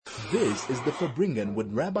This is the Fabringen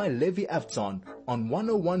with Rabbi Levi Avtzon on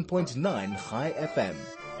 101.9 Chai FM.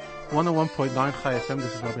 101.9 Chai FM.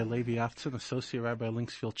 This is Rabbi Levi Avtzon, Associate Rabbi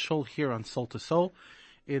Linksfield Shul here on Soul to Soul.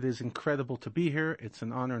 It is incredible to be here. It's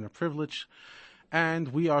an honor and a privilege. And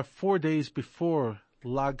we are 4 days before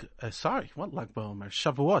Lag BaOmer?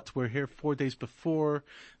 Shavuot. We're here 4 days before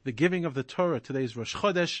the giving of the Torah. Today is Rosh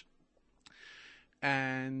Chodesh.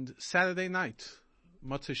 And Saturday night,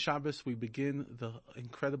 Motzei Shabbos, we begin the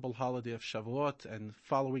incredible holiday of Shavuot, and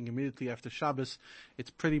following immediately after Shabbos, it's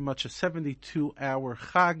pretty much a 72-hour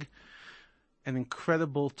Chag, an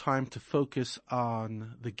incredible time to focus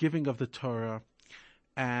on the giving of the Torah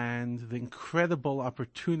and the incredible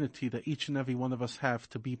opportunity that each and every one of us have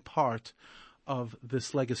to be part of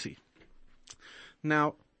this legacy.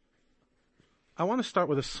 Now, I want to start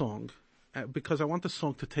with a song, because I want the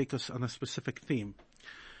song to take us on a specific theme.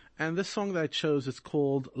 And this song that I chose is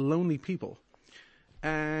called Lonely People.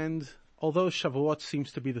 And although Shavuot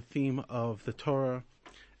seems to be the theme of the Torah,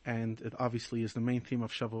 and it obviously is the main theme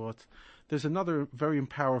of Shavuot, there's another very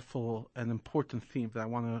powerful and important theme that I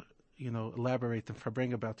want to elaborate and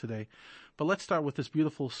bring about today. But let's start with this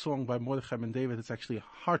beautiful song by Mordechai Ben David. It's actually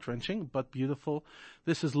heart-wrenching, but beautiful.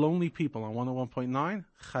 This is Lonely People on 101.9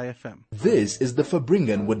 Chai FM. This is the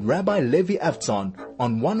Fabringen with Rabbi Levi Avtzon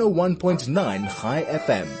on 101.9 Chai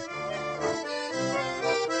FM.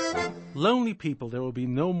 Lonely people. There will be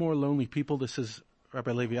no more lonely people. This is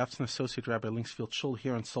Rabbi Levi Avtzon, Associate Rabbi Linksfield Shul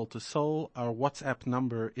here on Soul to Soul. Our WhatsApp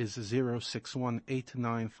number is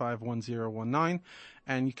 061-895-1019,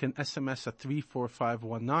 and you can SMS at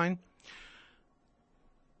 34519.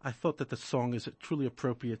 I thought that the song is truly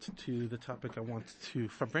appropriate to the topic I want to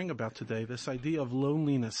bring about today, this idea of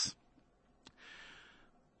loneliness.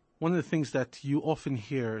 One of the things that you often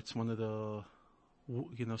hear, it's one of the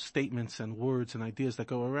statements and words and ideas that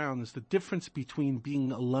go around, is the difference between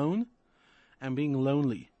being alone and being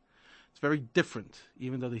lonely. It's very different,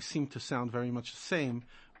 even though they seem to sound very much the same.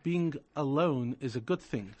 Being alone is a good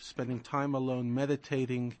thing. Spending time alone,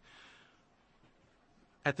 meditating.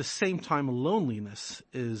 At the same time, loneliness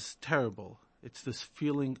is terrible. It's this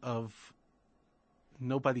feeling of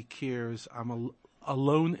nobody cares. I'm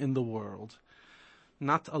alone in the world.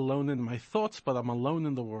 Not alone in my thoughts, but I'm alone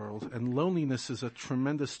in the world. And loneliness is a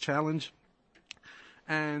tremendous challenge.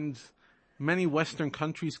 And many Western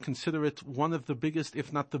countries consider it one of the biggest,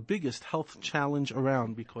 if not the biggest, health challenge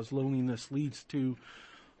around, because loneliness leads to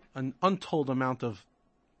an untold amount of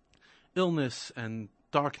illness and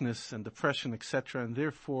darkness and depression, etc. And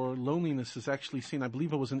therefore, loneliness is actually seen, I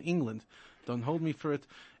believe it was in England, don't hold me for it,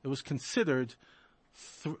 it was considered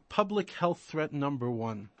public health threat number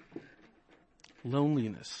one.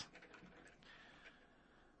 Loneliness.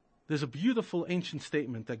 There's a beautiful ancient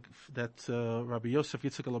statement that Rabbi Yosef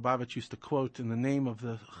Yitzchak Lubavitch used to quote in the name of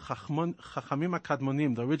the Chachamim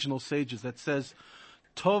HaKadmonim, the original sages, that says,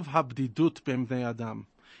 Tov habdidut b'mnei Adam.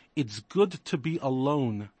 It's good to be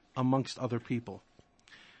alone amongst other people.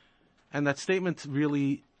 And that statement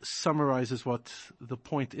really summarizes what the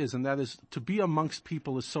point is, and that is to be amongst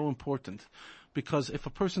people is so important. Because if a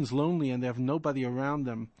person's lonely and they have nobody around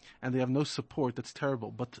them and they have no support, that's terrible.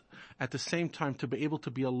 But at the same time, to be able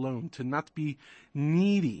to be alone, to not be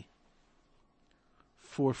needy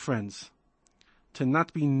for friends, to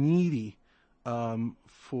not be needy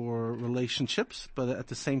for relationships, but at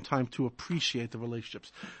the same time to appreciate the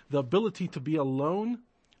relationships. The ability to be alone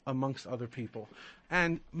amongst other people.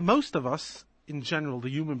 And most of us, in general, the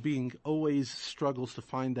human being always struggles to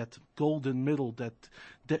find that golden middle, that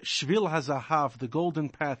shvil hazahav, the golden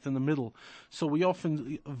path in the middle. So we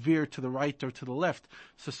often veer to the right or to the left.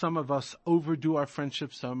 So some of us overdo our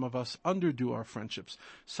friendships, some of us underdo our friendships.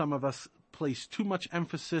 Some of us place too much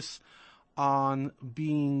emphasis on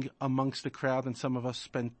being amongst the crowd, and some of us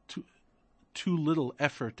spend too little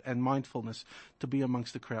effort and mindfulness to be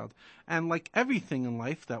amongst the crowd. And like everything in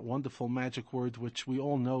life, that wonderful magic word which we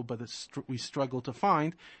all know but we struggle to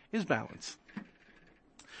find is balance.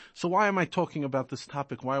 So why am I talking about this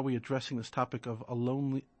topic? Why are we addressing this topic of a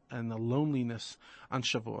loneliness on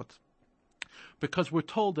Shavuot? Because we're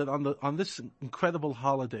told that on this incredible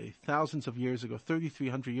holiday, thousands of years ago,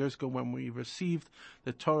 3,300 years ago, when we received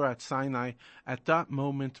the Torah at Sinai, at that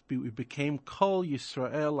moment we became Kol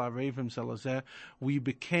Yisrael Arevim Zelazeh. We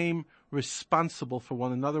became responsible for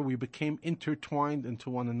one another. We became intertwined into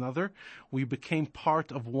one another. We became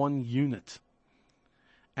part of one unit.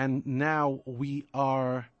 And now we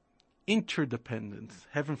are interdependent.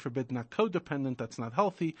 Heaven forbid, not codependent. That's not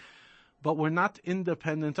healthy. But we're not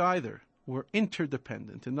independent either. We're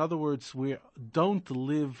interdependent. In other words, we don't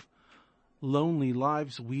live lonely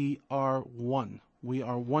lives. We are one. We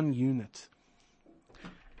are one unit.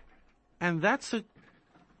 And that's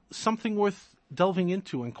something worth delving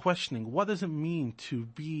into and questioning. What does it mean to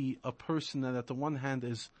be a person that at the one hand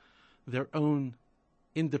is their own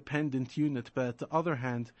independent unit, but at the other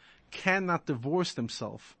hand cannot divorce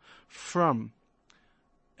themselves from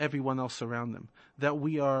everyone else around them? That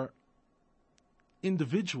we are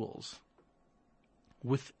individuals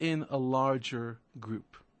within a larger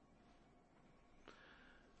group.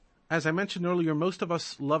 As I mentioned earlier, most of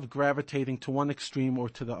us love gravitating to one extreme or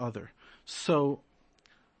to the other. So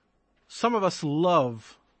some of us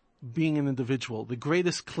love being an individual. The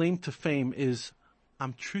greatest claim to fame is,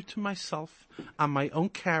 I'm true to myself. I'm my own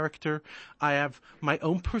character. I have my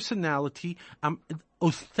own personality. I'm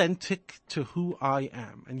authentic to who I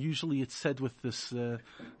am. And usually it's said with this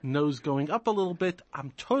nose going up a little bit,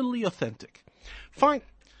 I'm totally authentic. Fine.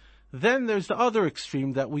 Then there's the other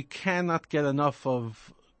extreme that we cannot get enough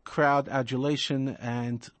of crowd adulation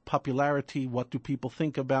and popularity. What do people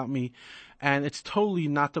think about me? And it's totally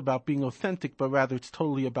not about being authentic, but rather it's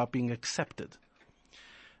totally about being accepted.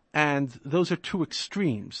 And those are two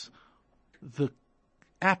extremes. The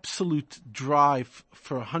absolute drive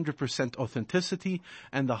for 100% authenticity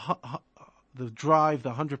and the drive,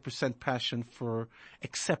 the 100% passion for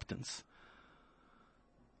acceptance.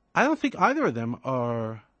 I don't think either of them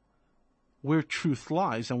are where truth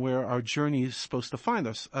lies and where our journey is supposed to find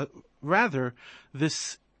us. Rather,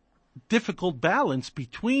 this difficult balance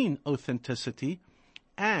between authenticity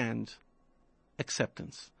and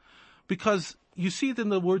acceptance. Because you see it in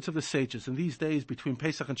the words of the sages. In these days, between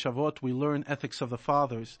Pesach and Shavuot, we learn ethics of the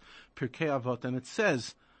fathers, Pirkei Avot, and it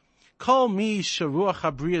says, Kol mi sheruach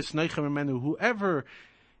habriyas neichem imenu, whoever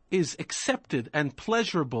is accepted and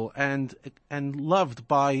pleasurable and loved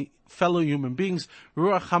by fellow human beings,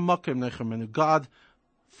 ruach hamakim neichem imenu, God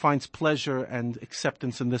finds pleasure and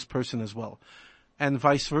acceptance in this person as well. And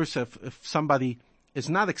vice versa, if somebody is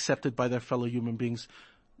not accepted by their fellow human beings,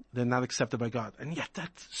 they're not accepted by God. And yet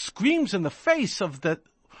that screams in the face of that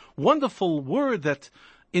wonderful word that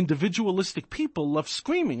individualistic people love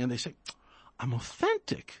screaming. And they say, I'm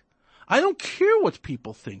authentic. I don't care what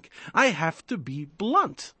people think. I have to be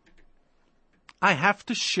blunt. I have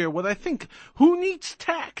to share what I think. Who needs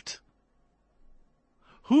tact?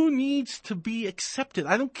 Who needs to be accepted?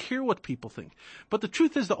 I don't care what people think. But the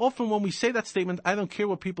truth is that often when we say that statement, I don't care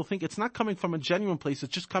what people think, it's not coming from a genuine place.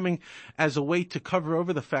 It's just coming as a way to cover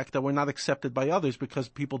over the fact that we're not accepted by others because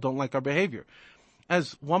people don't like our behavior.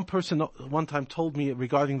 As one person one time told me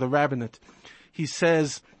regarding the rabbinate, he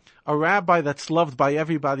says, a rabbi that's loved by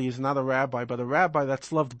everybody is not a rabbi, but a rabbi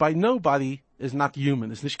that's loved by nobody is not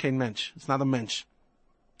human. It's nicht kein Mensch. It's not a Mensch.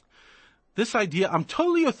 This idea, I'm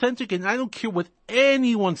totally authentic and I don't care what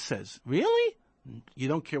anyone says. Really? You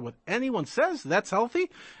don't care what anyone says? That's healthy?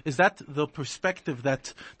 Is that the perspective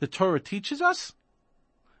that the Torah teaches us?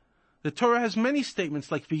 The Torah has many statements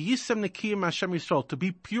like, V'yisem nekiyim Hashem Yisrael, to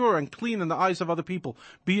be pure and clean in the eyes of other people,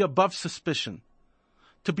 be above suspicion,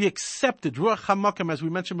 to be accepted, Ruach HaMakom, as we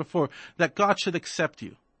mentioned before, that God should accept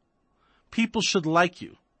you. People should like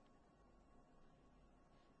you.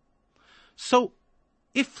 So,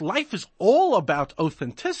 if life is all about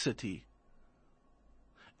authenticity,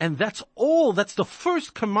 and that's the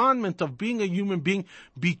first commandment of being a human being,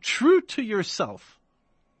 be true to yourself,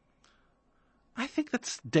 I think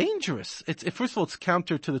that's dangerous. First of all, it's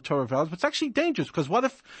counter to the Torah values, but it's actually dangerous, because what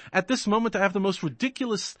if at this moment I have the most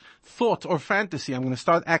ridiculous thought or fantasy? I'm going to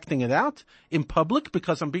start acting it out in public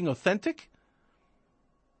because I'm being authentic?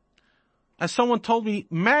 As someone told me,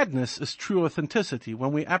 madness is true authenticity.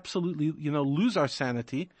 When we absolutely, lose our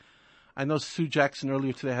sanity. I know Sue Jackson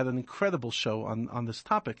earlier today had an incredible show on this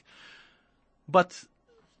topic. But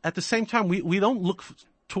at the same time, we don't look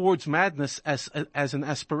towards madness as an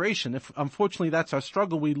aspiration. If unfortunately that's our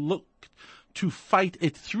struggle, we look to fight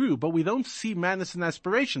it through, but we don't see madness as an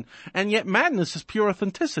aspiration. And yet madness is pure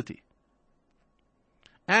authenticity.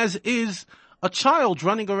 As is a child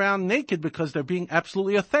running around naked because they're being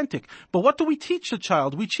absolutely authentic. But what do we teach the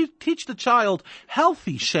child? We teach the child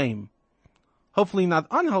healthy shame. Hopefully not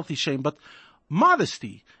unhealthy shame, but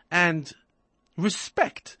modesty and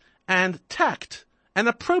respect and tact and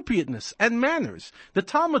appropriateness and manners. The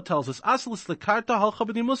Talmud tells us, Aslis lekarta halcha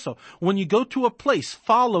b'nimuso. When you go to a place,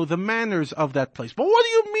 follow the manners of that place. But what do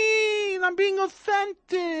you mean? I'm being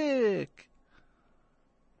authentic.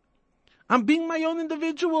 I'm being my own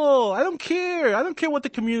individual. I don't care. I don't care what the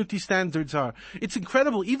community standards are. It's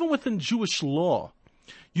incredible. Even within Jewish law,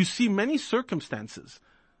 you see many circumstances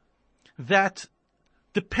that,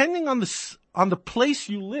 depending on the place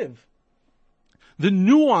you live, the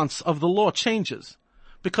nuance of the law changes.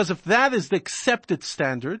 Because if that is the accepted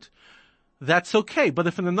standard, that's okay. But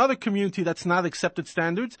if in another community that's not accepted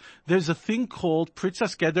standards, there's a thing called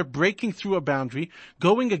pritzas geder, breaking through a boundary,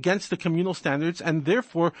 going against the communal standards, and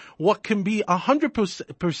therefore what can be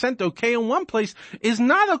 100% okay in one place is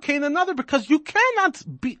not okay in another, because you cannot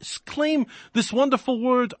claim this wonderful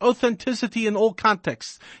word authenticity in all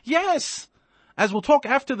contexts. Yes, as we'll talk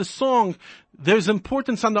after the song, there's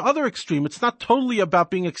importance on the other extreme. It's not totally about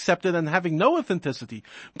being accepted and having no authenticity,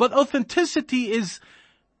 but authenticity is,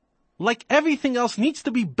 like everything else, needs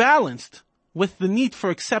to be balanced with the need for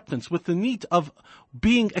acceptance, with the need of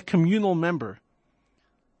being a communal member.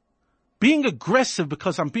 Being aggressive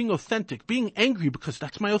because I'm being authentic, being angry because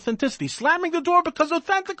that's my authenticity, slamming the door because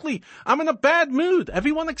authentically I'm in a bad mood,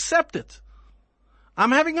 everyone accept it.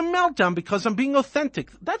 I'm having a meltdown because I'm being authentic.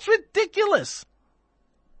 That's ridiculous.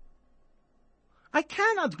 I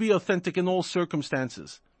cannot be authentic in all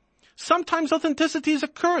circumstances. Sometimes authenticity is a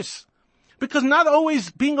curse. Because not always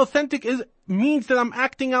being authentic means that I'm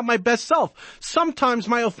acting out my best self. Sometimes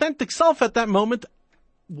my authentic self at that moment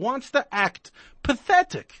wants to act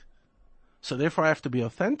pathetic. So therefore I have to be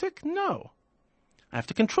authentic? No. I have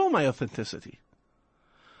to control my authenticity.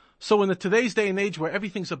 So in today's day and age where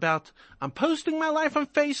everything's about, I'm posting my life on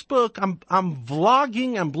Facebook, I'm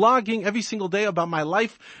vlogging and blogging every single day about my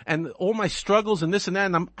life and all my struggles and this and that,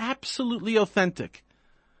 and I'm absolutely authentic.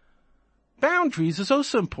 Boundaries is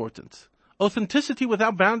also important. Authenticity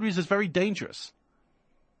without boundaries is very dangerous.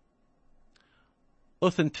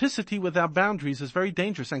 Authenticity without boundaries is very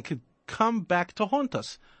dangerous and could come back to haunt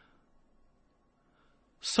us.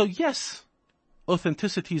 So yes,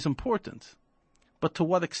 authenticity is important, but to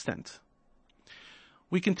what extent?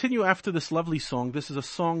 We continue after this lovely song. This is a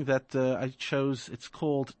song that I chose. It's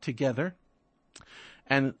called Together.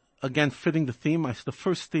 And again, fitting the theme, the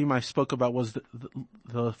first theme I spoke about was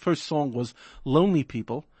the first song was Lonely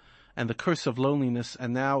People and the curse of loneliness,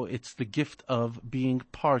 and now it's the gift of being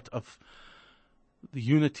part of the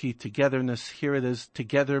unity, togetherness. Here it is,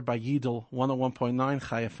 Together by Yidel, 101.9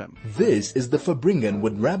 Chai FM. This is the Fabringen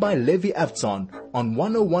with Rabbi Levi Avtzon on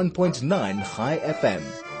 101.9 Chai FM.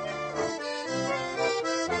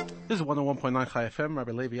 This is 101.9 Chai FM,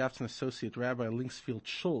 Rabbi Levi Avtzon, Associate Rabbi, Linksfield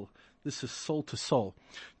Shul. This is Soul to Soul.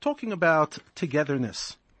 Talking about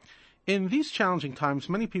togetherness. In these challenging times,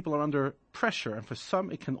 many people are under pressure, and for some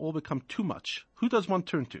it can all become too much. Who does one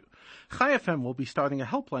turn to? Chai FM will be starting a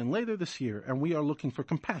helpline later this year, and we are looking for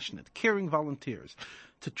compassionate, caring volunteers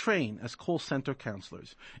to train as call center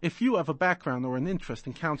counselors. If you have a background or an interest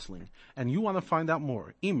in counseling, and you want to find out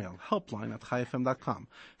more, email helpline@chaifm.com.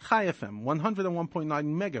 Chai FM, 101.9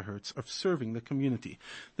 megahertz of serving the community.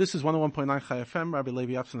 This is 101.9 Chai FM, Rabbi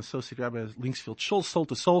Levi Avtzon, Associate Rabbi, Linksfield Shul, Soul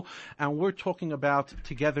to Soul, and we're talking about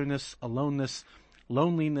togetherness, aloneness,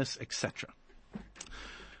 loneliness, etc.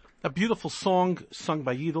 A beautiful song sung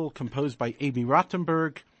by Yidel, composed by A.B.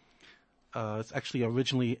 Rottenberg. It's actually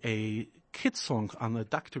originally a kid song on the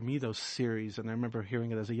Dr. Midos series, and I remember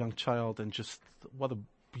hearing it as a young child, and just what a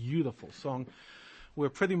beautiful song, where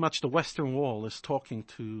pretty much the Western Wall is talking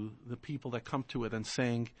to the people that come to it and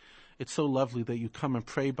saying, it's so lovely that you come and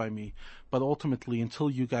pray by me, but ultimately until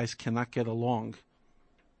you guys cannot get along,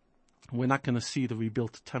 we're not going to see the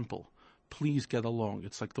rebuilt temple. Please get along.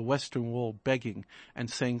 It's like the Western Wall begging and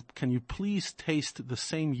saying, can you please taste the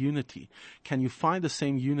same unity? Can you find the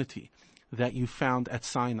same unity that you found at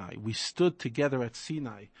Sinai? We stood together at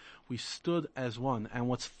Sinai. We stood as one. And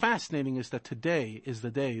what's fascinating is that today is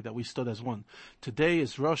the day that we stood as one. Today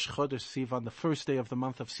is Rosh Chodesh Sivan, the first day of the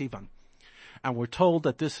month of Sivan. And we're told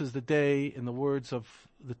that this is the day, in the words of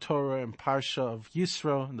the Torah and Parsha of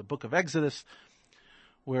Yisro, in the book of Exodus,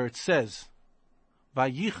 where it says,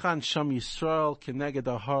 Vayichan Sham Yisrael Keneged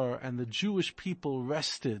Ahar, and the Jewish people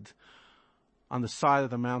rested on the side of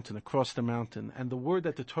the mountain, across the mountain. And the word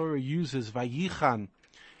that the Torah uses, Vayichan,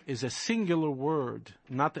 is a singular word,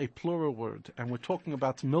 not a plural word. And we're talking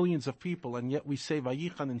about millions of people, and yet we say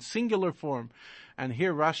Vayichan in singular form. And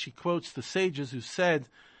here Rashi quotes the sages who said,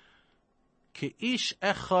 Ke'ish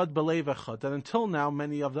echad belev echad. That until now,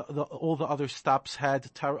 many of all the other stops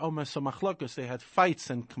had taromas or machlokas. They had fights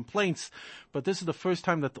and complaints. But this is the first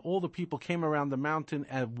time that all the people came around the mountain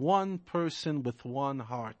as one person with one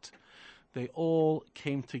heart. They all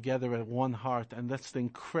came together at one heart, and that's the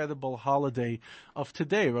incredible holiday of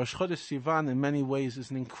today. Rosh Chodesh Sivan, in many ways,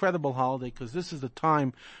 is an incredible holiday because this is the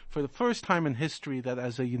time, for the first time in history, that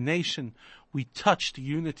as a nation, we touched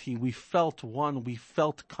unity, we felt one, we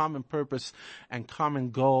felt common purpose and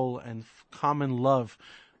common goal and common love.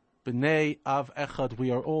 B'nei Av Echad,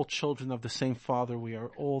 we are all children of the same Father, we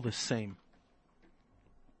are all the same.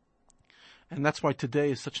 And that's why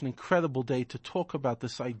today is such an incredible day to talk about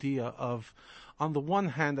this idea of, on the one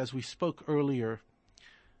hand, as we spoke earlier,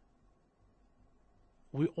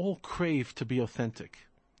 we all crave to be authentic.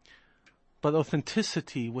 But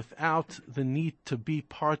authenticity without the need to be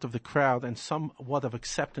part of the crowd and somewhat of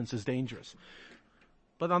acceptance is dangerous.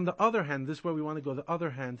 But on the other hand, this is where we want to go, the other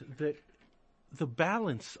hand, the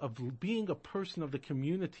balance of being a person of the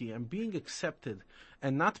community and being accepted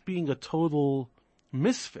and not being a total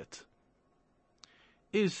misfit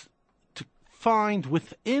is to find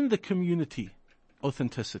within the community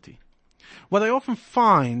authenticity. What I often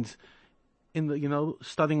find in the,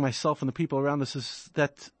 studying myself and the people around us is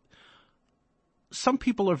that some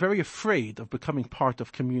people are very afraid of becoming part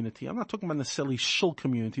of community. I'm not talking about necessarily shul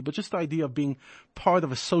community, but just the idea of being part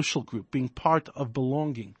of a social group, being part of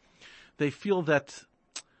belonging. They feel that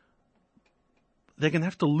they're going to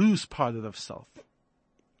have to lose part of themselves.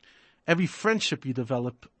 Every friendship you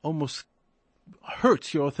develop almost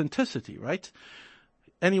hurts your authenticity, right?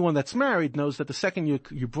 Anyone that's married knows that the second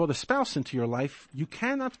you brought a spouse into your life, you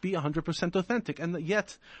cannot be 100% authentic. And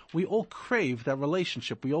yet, we all crave that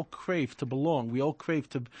relationship. We all crave to belong. We all crave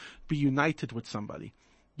to be united with somebody.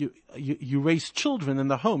 You raise children in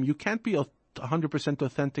the home. You can't be 100%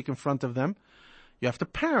 authentic in front of them. You have to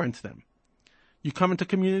parent them. You come into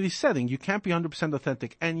community setting. You can't be 100%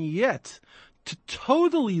 authentic. And yet, to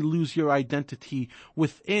totally lose your identity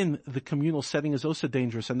within the communal setting is also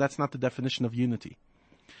dangerous, and that's not the definition of unity.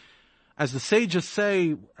 As the sages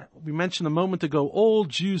say, we mentioned a moment ago, all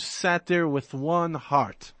Jews sat there with one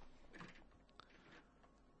heart.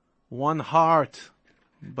 One heart,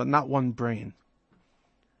 but not one brain.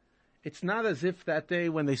 It's not as if that day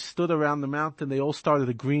when they stood around the mountain, they all started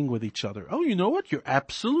agreeing with each other. Oh, you know what? You're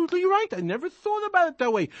absolutely right. I never thought about it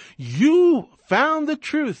that way. You found the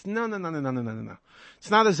truth. No.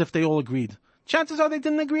 It's not as if they all agreed. Chances are they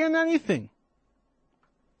didn't agree on anything.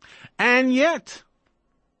 And yet,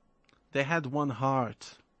 they had one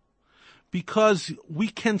heart. Because we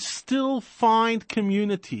can still find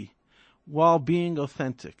community while being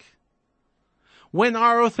authentic. When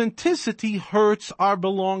our authenticity hurts our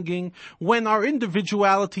belonging, when our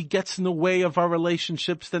individuality gets in the way of our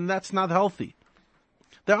relationships, then that's not healthy.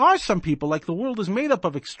 There are some people, like the world is made up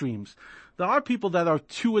of extremes. There are people that are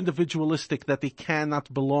too individualistic that they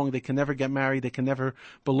cannot belong, they can never get married, they can never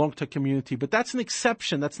belong to a community. But that's an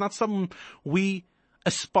exception. That's not something we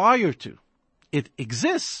aspire to. It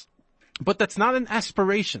exists, but that's not an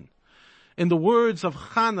aspiration. In the words of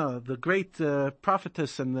Hannah, the great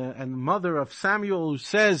prophetess and mother of Samuel, who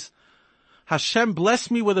says, Hashem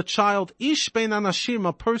blessed me with a child, ish bein anashim,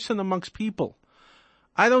 a person amongst people.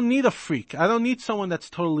 I don't need a freak. I don't need someone that's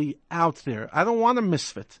totally out there. I don't want a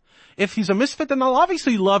misfit. If he's a misfit, then I'll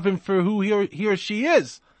obviously love him for who he or she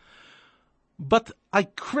is. But I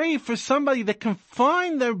crave for somebody that can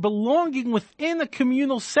find their belonging within a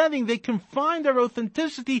communal setting. They can find their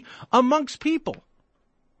authenticity amongst people.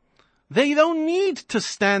 They don't need to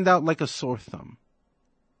stand out like a sore thumb.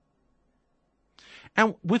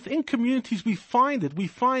 And within communities we find it. We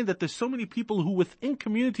find that there's so many people who within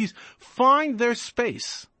communities find their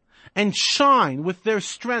space and shine with their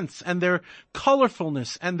strengths and their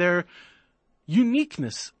colorfulness and their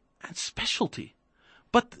uniqueness and specialty.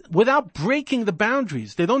 But without breaking the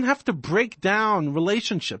boundaries. They don't have to break down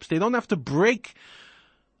relationships. They don't have to break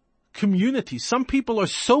communities. Some people are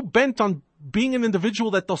so bent on being an individual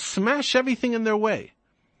that they'll smash everything in their way.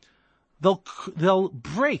 They'll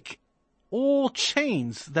break all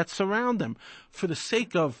chains that surround them for the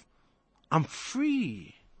sake of, I'm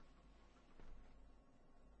free.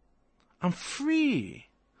 I'm free.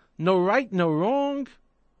 No right, no wrong,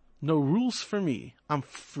 no rules for me. I'm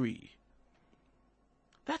free.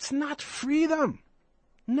 That's not freedom.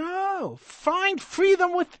 No. Find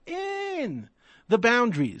freedom within the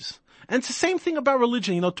boundaries. And it's the same thing about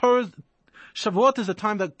religion. Shavuot is a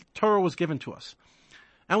time that Torah was given to us.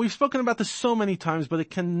 And we've spoken about this so many times, but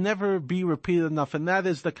it can never be repeated enough. And that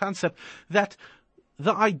is the concept that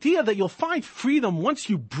the idea that you'll find freedom once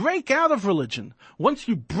you break out of religion, once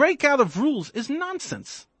you break out of rules, is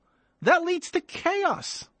nonsense. That leads to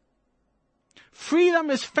chaos. Freedom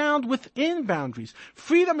is found within boundaries.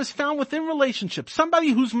 Freedom is found within relationships. Somebody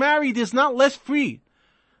who's married is not less free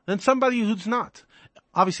than somebody who's not.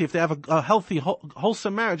 Obviously, if they have a healthy,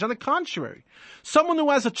 wholesome marriage. On the contrary, someone who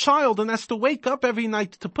has a child and has to wake up every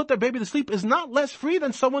night to put their baby to sleep is not less free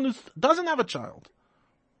than someone who doesn't have a child.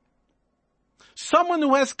 Someone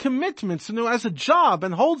who has commitments and who has a job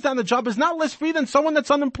and holds down the job is not less free than someone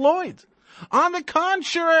that's unemployed. On the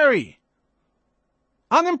contrary,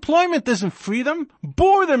 unemployment isn't freedom.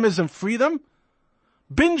 Boredom isn't freedom.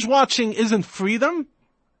 Binge watching isn't freedom.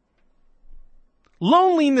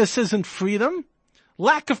 Loneliness isn't freedom.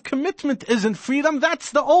 Lack of commitment isn't freedom.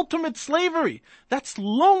 That's the ultimate slavery. That's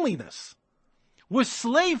loneliness. We're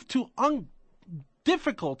slave to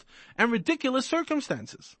difficult and ridiculous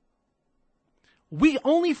circumstances. We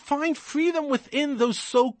only find freedom within those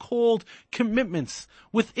so-called commitments,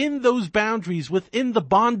 within those boundaries, within the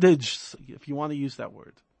bondage, if you want to use that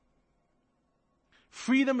word.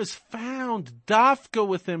 Freedom is found dafka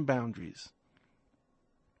within boundaries.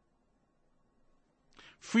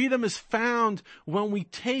 Freedom is found when we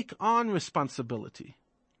take on responsibility.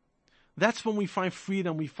 That's when we find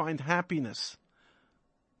freedom, we find happiness.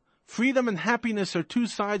 Freedom and happiness are two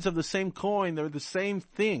sides of the same coin. They're the same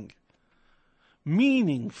thing.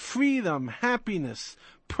 Meaning, freedom, happiness,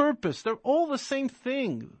 purpose, they're all the same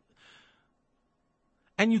thing.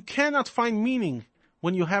 And you cannot find meaning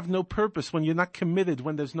when you have no purpose, when you're not committed,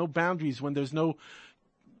 when there's no boundaries, when there's no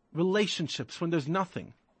relationships, when there's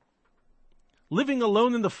nothing. Living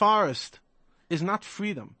alone in the forest is not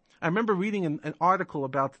freedom. I remember reading an article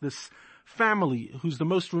about this family who's the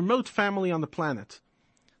most remote family on the planet.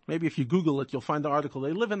 Maybe if you Google it, you'll find the article.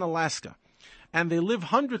 They live in Alaska. And they live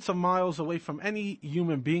hundreds of miles away from any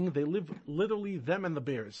human being. They live literally them and the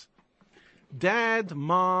bears. Dad,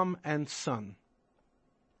 mom, and son.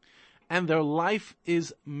 And their life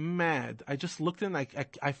is mad. I just looked in,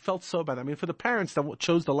 I felt so bad. I mean, for the parents that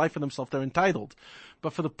chose the life for themselves, they're entitled.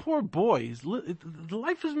 But for the poor boys, the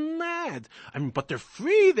life is mad. I mean, but they're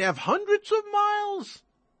free. They have hundreds of miles.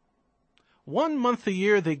 1 month a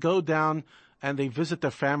year, they go down and they visit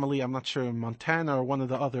their family. I'm not sure, in Montana or one of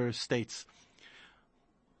the other states.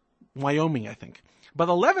 Wyoming, I think. But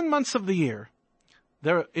 11 months of the year,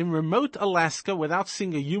 they're in remote Alaska without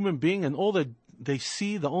seeing a human being, and all they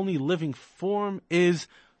see, the only living form, is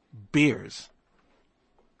bears.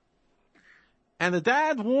 And the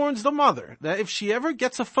dad warns the mother that if she ever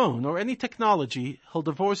gets a phone or any technology, he'll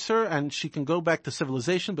divorce her and she can go back to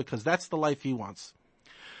civilization because that's the life he wants.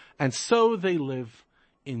 And so they live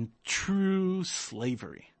in true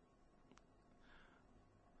slavery.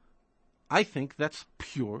 I think that's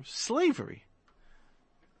pure slavery.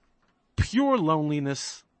 Pure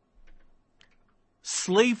loneliness.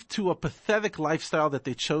 Slave to a pathetic lifestyle that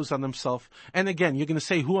they chose on themselves. And again, you're going to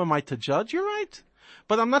say, who am I to judge? You're right.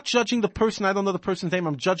 But I'm not judging the person. I don't know the person's name.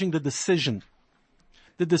 I'm judging the decision.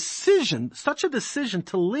 The decision, such a decision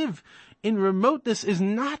to live in remoteness is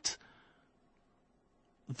not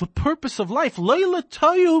the purpose of life. Leila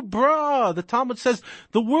tayu bra. The Talmud says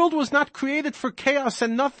the world was not created for chaos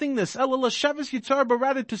and nothingness. Ela l'sheves yitzar, but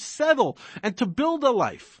rather to settle and to build a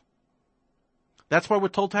life. That's why we're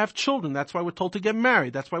told to have children. That's why we're told to get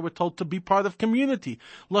married. That's why we're told to be part of community.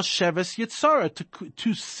 L'sheves yitzara,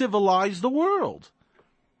 to civilize the world.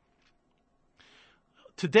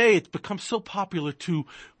 Today it's become so popular to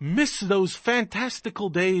miss those fantastical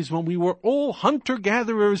days when we were all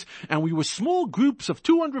hunter-gatherers and we were small groups of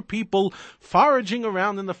 200 people foraging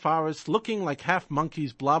around in the forest looking like half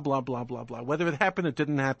monkeys, blah, blah, blah, blah, blah. Whether it happened or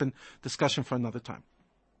didn't happen, discussion for another time.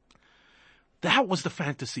 That was the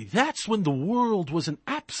fantasy. That's when the world was in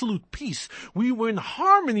absolute peace. We were in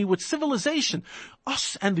harmony with civilization.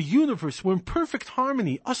 Us and the universe were in perfect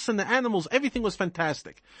harmony. Us and the animals, everything was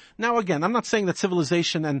fantastic. Now again, I'm not saying that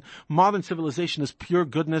civilization and modern civilization is pure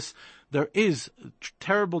goodness. There is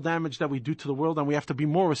terrible damage that we do to the world, and we have to be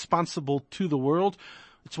more responsible to the world.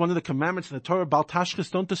 It's one of the commandments in the Torah, Bal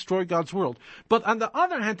Tashchis, don't destroy God's world. But on the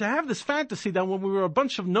other hand, to have this fantasy that when we were a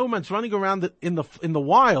bunch of nomads running around in the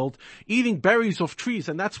wild, eating berries off trees,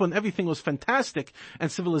 and that's when everything was fantastic,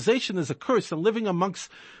 and civilization is a curse, and living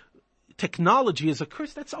amongst technology is a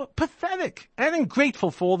curse, that's pathetic and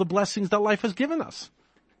ungrateful for all the blessings that life has given us.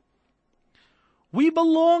 We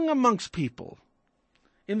belong amongst people.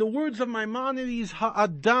 In the words of Maimonides,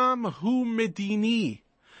 Ha'adam hu medini.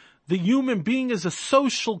 The human being is a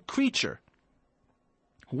social creature.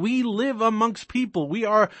 We live amongst people.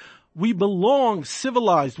 We belong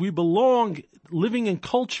civilized. We belong living in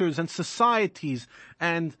cultures and societies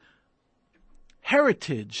and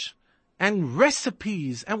heritage and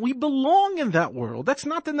recipes. And we belong in that world. That's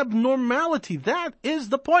not an abnormality. That is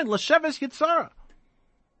the point. L'sheves yitzara.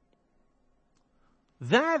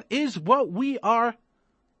 That is what we are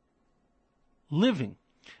living.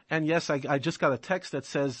 And yes, I just got a text that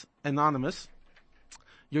says, anonymous,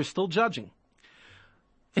 you're still judging.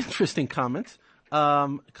 Interesting comment,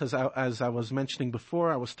 because as I was mentioning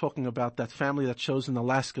before, I was talking about that family that chose in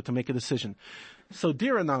Alaska to make a decision. So,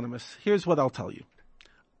 dear anonymous, here's what I'll tell you.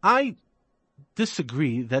 I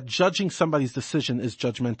disagree that judging somebody's decision is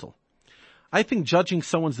judgmental. I think judging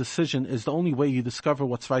someone's decision is the only way you discover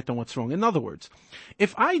what's right and what's wrong. In other words,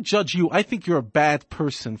 if I judge you, I think you're a bad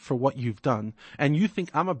person for what you've done, and you think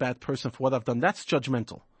I'm a bad person for what I've done, that's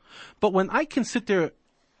judgmental. But when I can sit there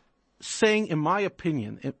saying, in my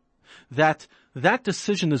opinion, that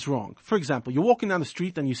decision is wrong. For example, you're walking down the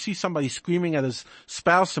street and you see somebody screaming at his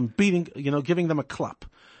spouse and beating, giving them a clap,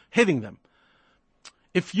 hitting them.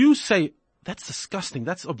 If you say, that's disgusting,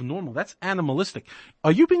 that's abnormal, that's animalistic,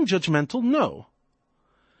 are you being judgmental? No.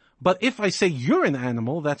 But if I say you're an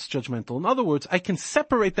animal, that's judgmental. In other words, I can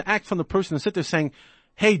separate the act from the person and sit there saying,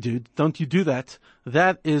 hey dude, don't you do that.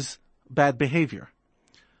 That is bad behavior.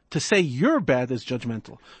 To say you're bad is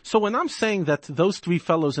judgmental. So when I'm saying that those 3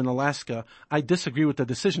 fellows in Alaska, I disagree with the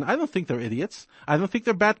decision, I don't think they're idiots. I don't think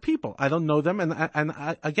they're bad people. I don't know them, and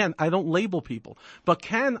I don't label people. But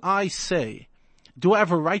can I say, do I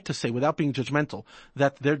have a right to say, without being judgmental,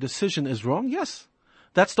 that their decision is wrong? Yes.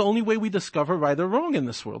 That's the only way we discover right or wrong in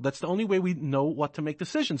this world. That's the only way we know what to make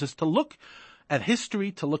decisions, is to look at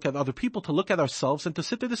history, to look at other people, to look at ourselves, and to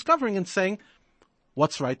sit there discovering and saying,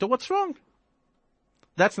 what's right or what's wrong?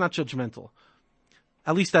 That's not judgmental.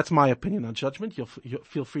 At least that's my opinion on judgment. You'll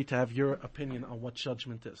feel free to have your opinion on what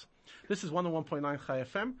judgment is. This is 101.9 Chai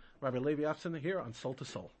FM. Rabbi Levi Avtzon here on Soul to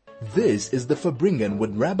Soul. This is the Farbrengen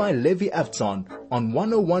with Rabbi Levi Avtzon on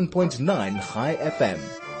 101.9 Chai FM.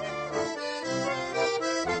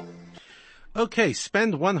 Okay,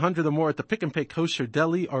 spend 100 or more at the Pick and Pay Kosher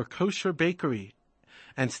Deli or Kosher Bakery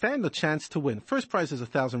and stand the chance to win. First prize is a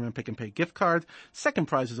 1,000 Rand Pick and Pay gift card. Second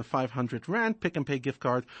prize is a 500 Rand Pick and Pay gift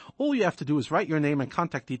card. All you have to do is write your name and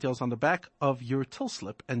contact details on the back of your till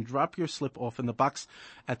slip and drop your slip off in the box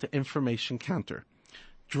at the information counter.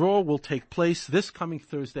 Draw will take place this coming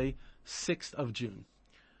Thursday, 6th of June.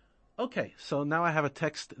 Okay, so now I have a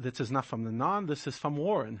text that is not from the non. This is from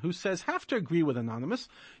Warren, who says, have to agree with Anonymous.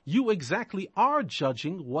 You exactly are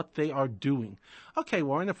judging what they are doing. Okay,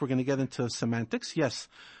 Warren, if we're going to get into semantics, yes,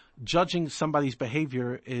 judging somebody's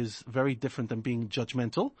behavior is very different than being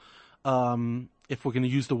judgmental. If we're going to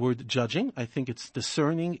use the word judging, I think it's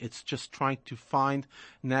discerning. It's just trying to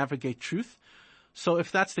navigate truth. So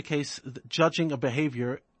if that's the case, judging a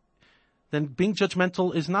behavior, then being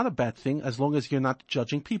judgmental is not a bad thing as long as you're not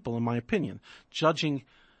judging people, in my opinion. Judging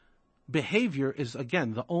behavior is,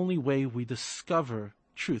 again, the only way we discover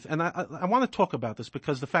truth. And I want to talk about this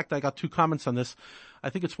because the fact that I got 2 comments on this, I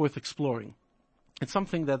think it's worth exploring. It's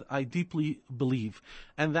something that I deeply believe,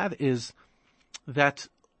 and that is that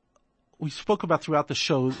we spoke about throughout the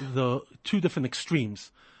show the 2 different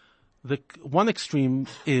extremes. The one extreme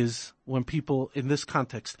is when people, in this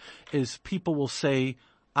context, is people will say,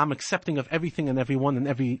 I'm accepting of everything and everyone and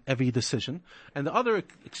every decision. And the other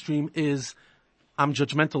extreme is I'm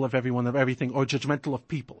judgmental of everyone, of everything, or judgmental of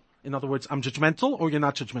people. In other words, I'm judgmental or you're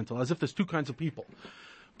not judgmental, as if there's 2 kinds of people.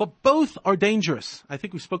 But both are dangerous. I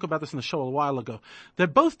think we spoke about this in the show a while ago. They're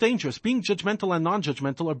both dangerous. Being judgmental and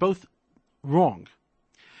non-judgmental are both wrong.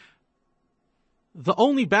 The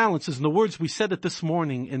only balance is in the words we said it this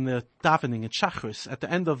morning in the davening at Shachris at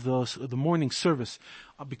the end of the morning service,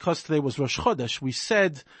 because today was Rosh Chodesh. We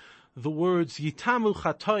said the words Yitamu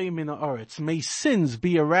Chatoim min haaretz, may sins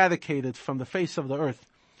be eradicated from the face of the earth.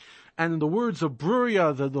 And in the words of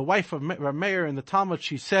Bruria, the wife of Rameir in the Talmud,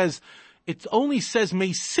 she says, it only says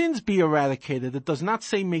may sins be eradicated. It does not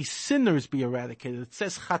say may sinners be eradicated. It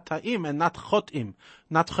says chataim and not chotim,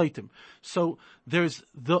 not chaitim. So there's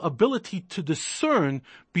the ability to discern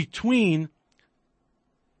between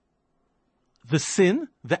the sin,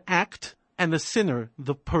 the act, and the sinner,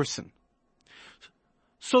 the person.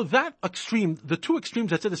 So that extreme, the 2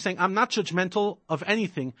 extremes that is saying I'm not judgmental of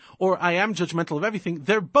anything or I am judgmental of everything,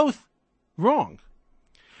 they're both wrong.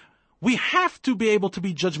 We have to be able to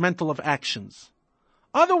be judgmental of actions.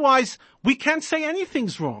 Otherwise, we can't say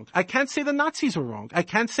anything's wrong. I can't say the Nazis are wrong. I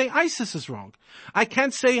can't say ISIS is wrong. I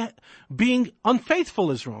can't say being unfaithful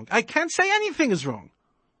is wrong. I can't say anything is wrong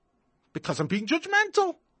because I'm being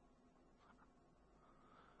judgmental.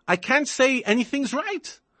 I can't say anything's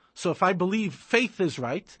right. So if I believe faith is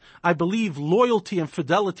right, I believe loyalty and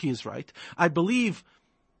fidelity is right, I believe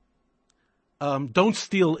don't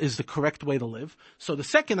steal is the correct way to live. So the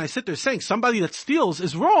second I sit there saying somebody that steals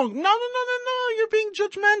is wrong, no, you're being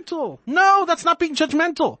judgmental. No, that's not being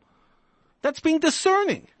judgmental. That's being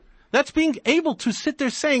discerning. That's being able to sit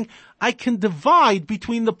there saying, I can divide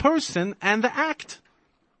between the person and the act.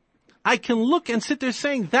 I can look and sit there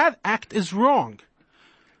saying that act is wrong.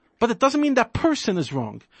 But it doesn't mean that person is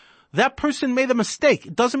wrong. That person made a mistake.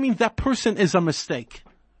 It doesn't mean that person is a mistake.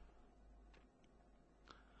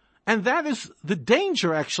 And that is the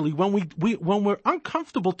danger, actually, when we're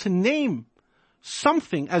uncomfortable to name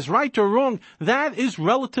something as right or wrong, that is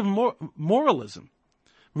relative moralism.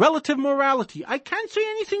 Relative morality. I can't say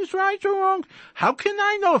anything's right or wrong. How can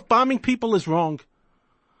I know if bombing people is wrong?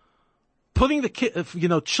 Putting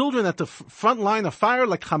the children at the front line of fire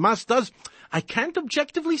like Hamas does, I can't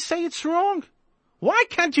objectively say it's wrong. Why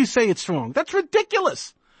can't you say it's wrong? That's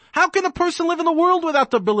ridiculous. How can a person live in a world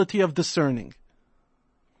without the ability of discerning?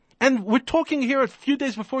 And we're talking here a few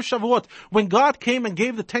days before Shavuot, when God came and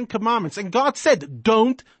gave the 10 Commandments, and God said,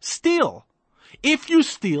 don't steal. If you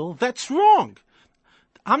steal, that's wrong.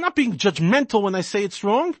 I'm not being judgmental when I say it's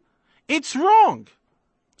wrong. It's wrong.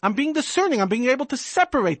 I'm being discerning. I'm being able to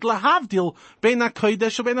separate, lahavdil bein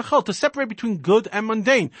hakodesh ubein hachol, to separate between good and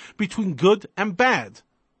mundane, between good and bad.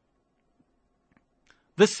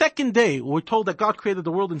 The second day, we're told that God created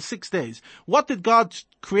the world in 6 days. What did God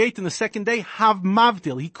create in the second day? Hav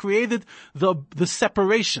mavdil. He created the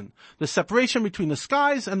separation between the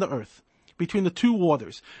skies and the earth, between the two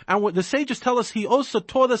waters. And what the sages tell us, he also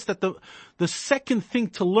taught us that the second thing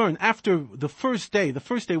to learn after the first day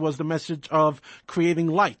was the message of creating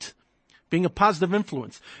light, being a positive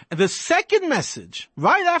influence. And the second message,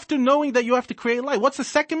 right after knowing that you have to create light, what's the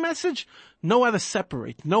second message? Know how to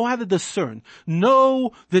separate, know how to discern,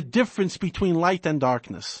 know the difference between light and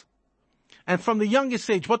darkness. And from the youngest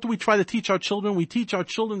age, what do we try to teach our children? We teach our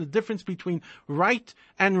children the difference between right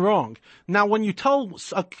and wrong. Now, when you tell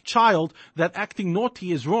a child that acting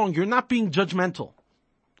naughty is wrong, you're not being judgmental.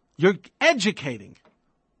 You're educating.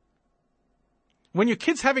 When your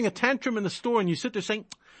kid's having a tantrum in the store and you sit there saying,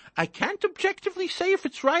 I can't objectively say if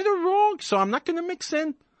it's right or wrong, so I'm not going to mix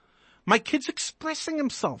in. My kid's expressing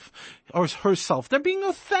himself or herself. They're being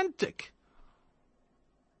authentic.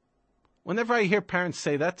 Whenever I hear parents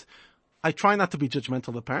say that, I try not to be judgmental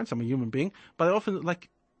of the parents. I'm a human being. But I often what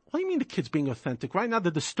do you mean the kid's being authentic? Right now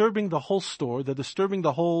they're disturbing the whole store. They're disturbing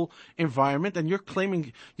the whole environment. And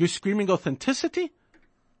you're screaming authenticity?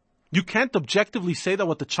 You can't objectively say that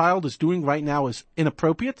what the child is doing right now is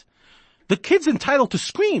inappropriate? The kid's entitled to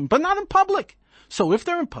scream, but not in public. So if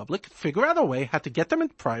they're in public, figure out a way how to get them in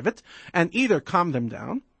private and either calm them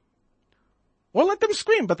down or let them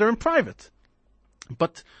scream, but they're in private.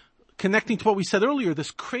 But connecting to what we said earlier,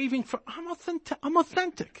 this craving for, I'm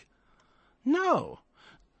authentic. No.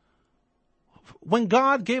 When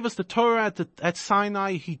God gave us the Torah at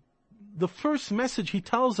Sinai, the first message he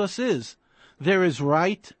tells us is, there is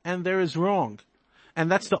right and there is wrong.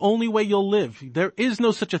 And that's the only way you'll live. There is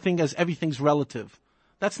no such a thing as everything's relative.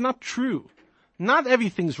 That's not true. Not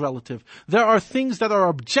everything's relative. There are things that are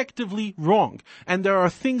objectively wrong, and there are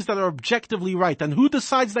things that are objectively right. And who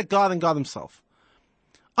decides that? God and God himself.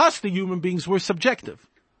 Us, the human beings, we're subjective.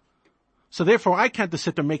 So therefore, I can't just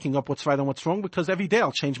sit there making up what's right and what's wrong, because every day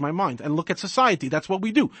I'll change my mind. And look at society. That's what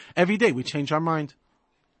we do. Every day we change our mind.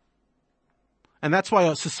 And that's why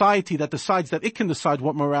a society that decides that it can decide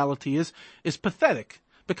what morality is pathetic.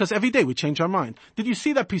 Because every day we change our mind. Did you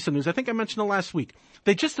see that piece of news? I think I mentioned it last week.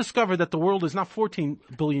 They just discovered that the world is not 14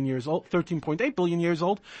 billion years old, 13.8 billion years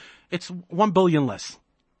old. It's 1 billion less.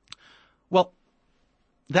 Well,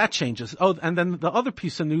 that changes. Oh, and then the other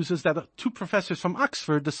piece of news is that 2 professors from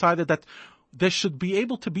Oxford decided that there should be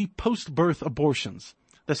able to be post-birth abortions.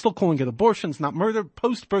 They're still calling it abortions, not murder,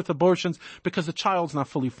 post-birth abortions, because the child's not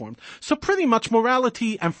fully formed. So pretty much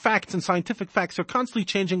morality and facts and scientific facts are constantly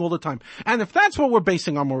changing all the time. And if that's what we're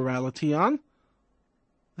basing our morality on,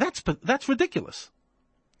 that's ridiculous.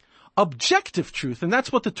 Objective truth, and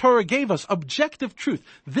that's what the Torah gave us, objective truth.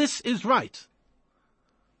 This is right.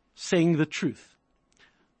 Saying the truth.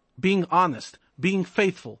 Being honest. Being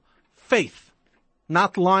faithful. Faith.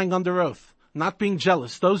 Not lying under oath. Not being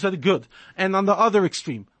jealous. Those are the good. And on the other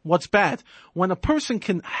extreme, what's bad? When a person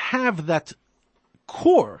can have that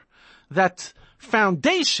core, that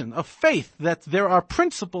foundation of faith, that there are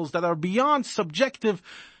principles that are beyond subjective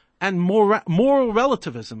and moral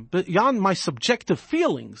relativism, beyond my subjective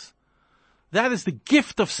feelings, that is the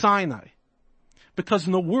gift of Sinai. Because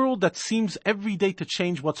in a world that seems every day to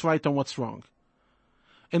change what's right and what's wrong,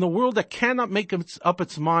 in a world that cannot make up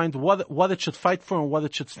its mind what it should fight for and what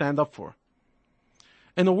it should stand up for,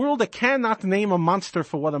 in a world that cannot name a monster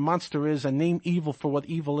for what a monster is and name evil for what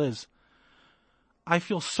evil is, I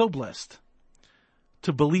feel so blessed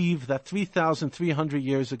to believe that 3,300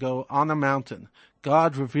 years ago on a mountain,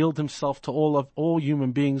 God revealed himself to all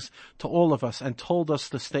human beings, to all of us, and told us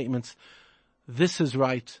the statements, this is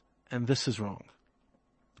right and this is wrong.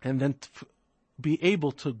 And then be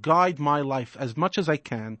able to guide my life as much as I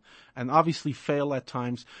can, and obviously fail at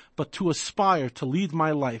times, but to aspire to lead my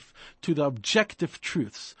life to the objective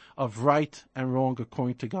truths of right and wrong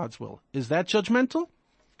according to God's will. Is that judgmental?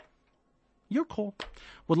 Your call.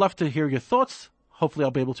 Would love to hear your thoughts. Hopefully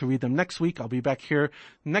I'll be able to read them next week. I'll be back here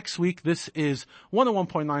next week. This is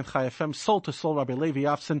 101.9 Chai FM, Soul to Soul, Rabbi Levi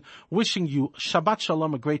Avtzon, wishing you Shabbat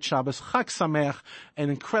Shalom, a great Shabbos, Chag Sameach,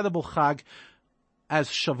 an incredible Chag, as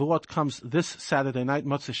Shavuot comes this Saturday night,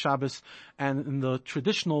 Motzei Shabbos, and in the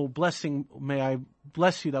traditional blessing, may I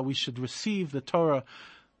bless you that we should receive the Torah,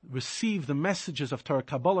 receive the messages of Torah,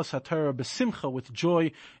 Kabbalah HaTorah, besimcha, with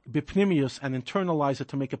joy, bipnimius, and internalize it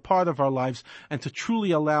to make it part of our lives, and to truly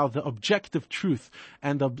allow the objective truth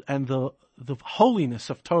and the holiness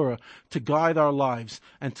of Torah to guide our lives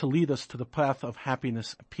and to lead us to the path of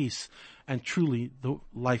happiness, peace, and truly the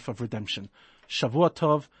life of redemption. Shavuot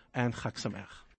Tov and Chag Sameach.